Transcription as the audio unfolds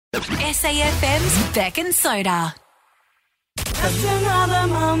SAFM's Beck and Soda. Just another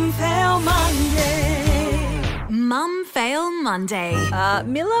Mum Fail Monday. Mum Fail Monday.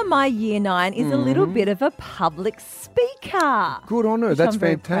 Milla, my year 9, is a little bit of a public speaker. Good on her. Which That's I'm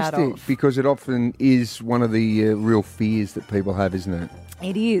very proud fantastic of. because it often is one of the real fears that people have, isn't it?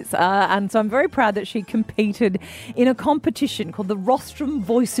 It is. And so I'm very proud that she competed in a competition called the Rostrum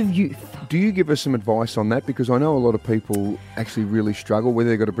Voice of Youth. Do you give us some advice on that? Because I know a lot of people actually really struggle, whether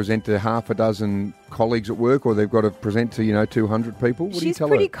they've got to present to half a dozen colleagues at work or they've got to present to, 200 people. What do you She's tell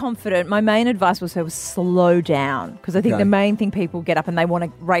pretty her? confident. My main advice was slow down, because I think Okay. the main thing, people get up and they want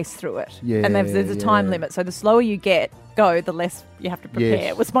to race through it. Yeah, and there's a time yeah. limit. So the slower you go, the less you have to prepare,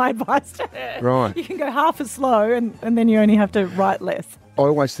 Yes. was my advice to her. Right. You can go half as slow and then you only have to write less. I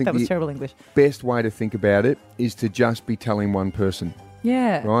always think That was the terrible English. best way to think about it is to just be telling one person,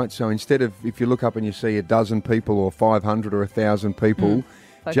 Yeah. right? So instead of, if you look up and you see a dozen people or 500 or 1,000 people,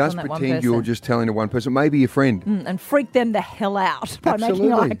 Focus just on that one pretend you're person. just telling to one person, maybe your friend. And freak them the hell out by making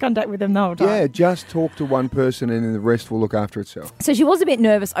Absolutely. eye contact with them the whole time. Yeah, just talk to one person and then the rest will look after itself. So she was a bit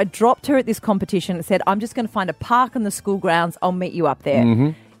nervous. I dropped her at this competition and said, I'm just going to find a park in the school grounds. I'll meet you up there. Mm-hmm.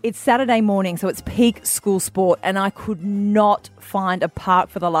 It's Saturday morning, so it's peak school sport, and I could not find a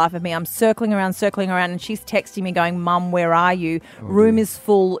park for the life of me. I'm circling around, and she's texting me going, Mum, where are you? Room is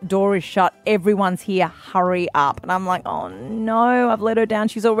full, door is shut, everyone's here, hurry up. And I'm like, oh no, I've let her down.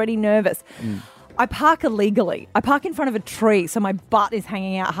 She's already nervous. I park illegally. I park in front of a tree, so my butt is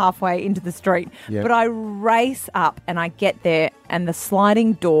hanging out halfway into the street. Yep. But I race up and I get there and the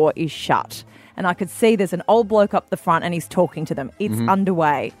sliding door is shut. And I could see there's an old bloke up the front and he's talking to them. It's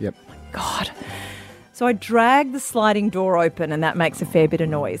underway. Yep. God. So I drag the sliding door open and that makes a fair bit of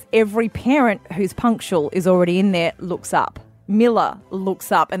noise. Every parent who's punctual is already in there, looks up. Milla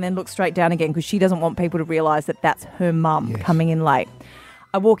looks up and then looks straight down again because she doesn't want people to realise that that's her mum coming in late.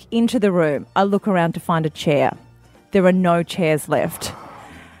 I walk into the room. I look around to find a chair. There are no chairs left.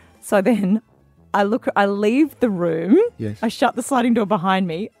 So then I leave the room. Yes. I shut the sliding door behind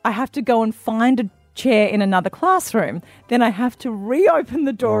me. I have to go and find a chair in another classroom. Then I have to reopen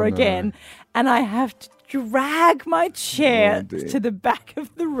the door again and I have to drag my chair dear. to the back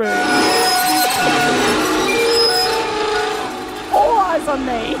of the room. All eyes on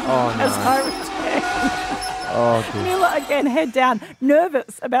me as I return. Oh, dear. Milla again, head down,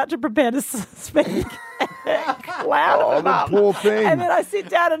 nervous, about to prepare to speak. Clown of a the mum. poor thing. And then I sit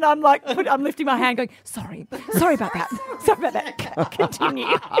down and I'm like, I'm lifting my hand going, sorry about that. Sorry about that. Continue.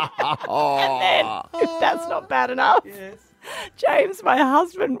 And then, if that's not bad enough, James, my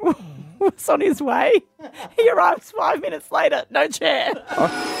husband, was on his way. He arrives 5 minutes later, no chair.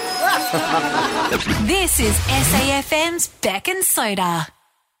 This is SAFM's Beck and Soda.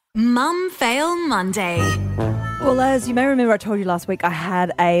 Mum Fail Monday. Well, as you may remember, I told you last week I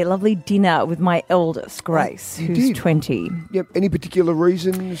had a lovely dinner with my eldest, Grace, You who's did? 20. Yep. Any particular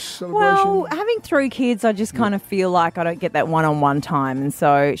reasons? Celebration? Well, having 3 kids, I just kind of feel like I don't get that one-on-one time. And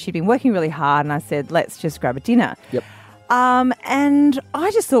so she'd been working really hard and I said, let's just grab a dinner. Yep. And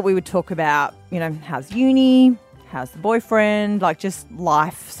I just thought we would talk about, how's uni, how's the boyfriend, like just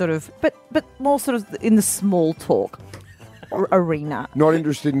life sort of, but more sort of in the small talk arena. Not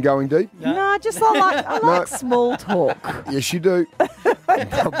interested in going deep? No, just I like small talk. Yes, you do.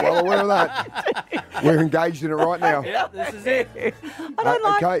 I'm well aware of that. We're engaged in it right now. Yeah, this is it. I don't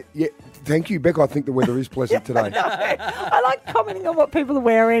like Okay. Yeah. Thank you, Beck. I think the weather is pleasant today. I like commenting on what people are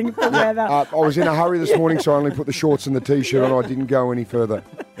wearing, the weather. I was in a hurry this morning, so I only put the shorts and the T-shirt on. I didn't go any further.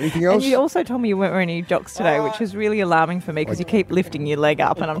 Anything And else? you also told me you weren't wearing any jocks today, which is really alarming for me because you keep lifting your leg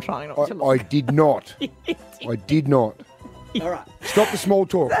up and I'm trying not to look. I did not. I did not. All right. Stop the small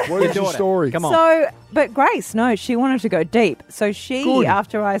talk. What is your daughter. story? Come on. So, but Grace, no, she wanted to go deep. So she, Good.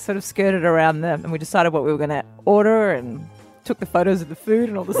 after I sort of skirted around them and we decided what we were going to order and took the photos of the food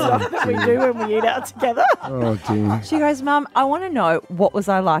and all the stuff that we do when we eat out together. Oh, dear. She goes, Mum, I want to know what was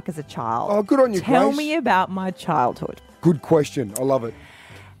I like as a child. Oh, good on you, Tell Grace. me about my childhood. Good question. I love it.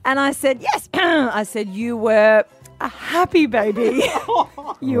 And I said, yes. I said, you were a happy baby.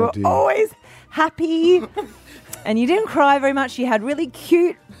 You were dear. always happy. And you didn't cry very much. You had really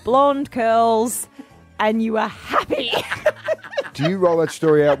cute blonde curls and you were happy. Do you roll that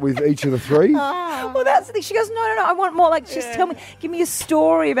story out with each of the 3? Well, that's the thing. She goes, no, I want more. Like, just tell me, give me a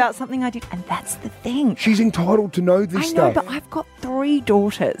story about something I did. And that's the thing. She's entitled to know this I know, stuff. but I've got 3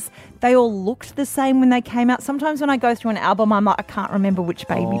 daughters. They all looked the same when they came out. Sometimes when I go through an album, I'm like, I can't remember which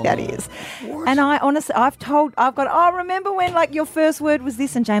baby that is. And I honestly, I've got, remember when like your first word was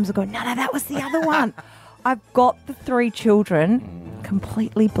this? And James will go, no, that was the other one. I've got the 3 children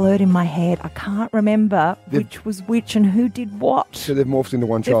completely blurred in my head. I can't remember which was which and who did what. So they've morphed into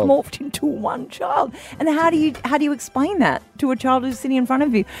one They've child. morphed into one child. And how do you explain that to a child who's sitting in front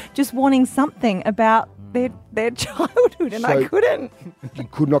of you, just wanting something about their childhood? And I So- couldn't. You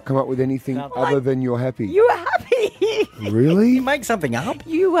could not come up with anything other than you're happy. You were happy. Really? You make something up.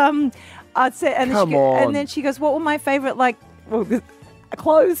 You I'd say, and Come then she, on. and then she goes, "What were my favourite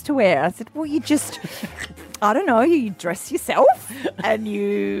clothes to wear?" I said, "Well, you just, I don't know, you dress yourself, and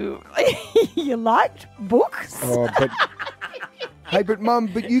you liked books." Oh, but hey, but Mum,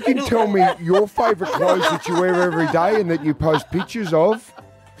 but you can tell me your favourite clothes that you wear every day and that you post pictures of.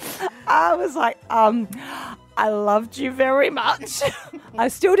 I was like, I loved you very much. I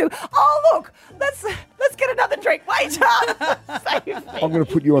still do. Oh, look, let's get another drink. Wait, save me. I'm going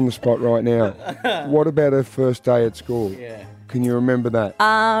to put you on the spot right now. What about her first day at school? Yeah. Can you remember that?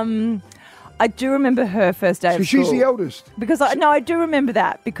 I do remember her first day So of school. she's the eldest. Because I do remember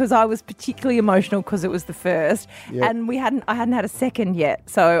that because I was particularly emotional because it was the first, Yep. and I hadn't had a second yet,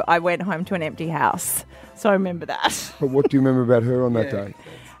 so I went home to an empty house. So I remember that. But what do you remember about her on that day?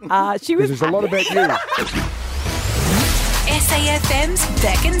 She was. Because there's a lot about you. SAFM's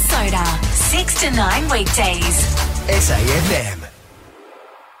Beck and Soda, 6 to 9 weekdays. SAFM.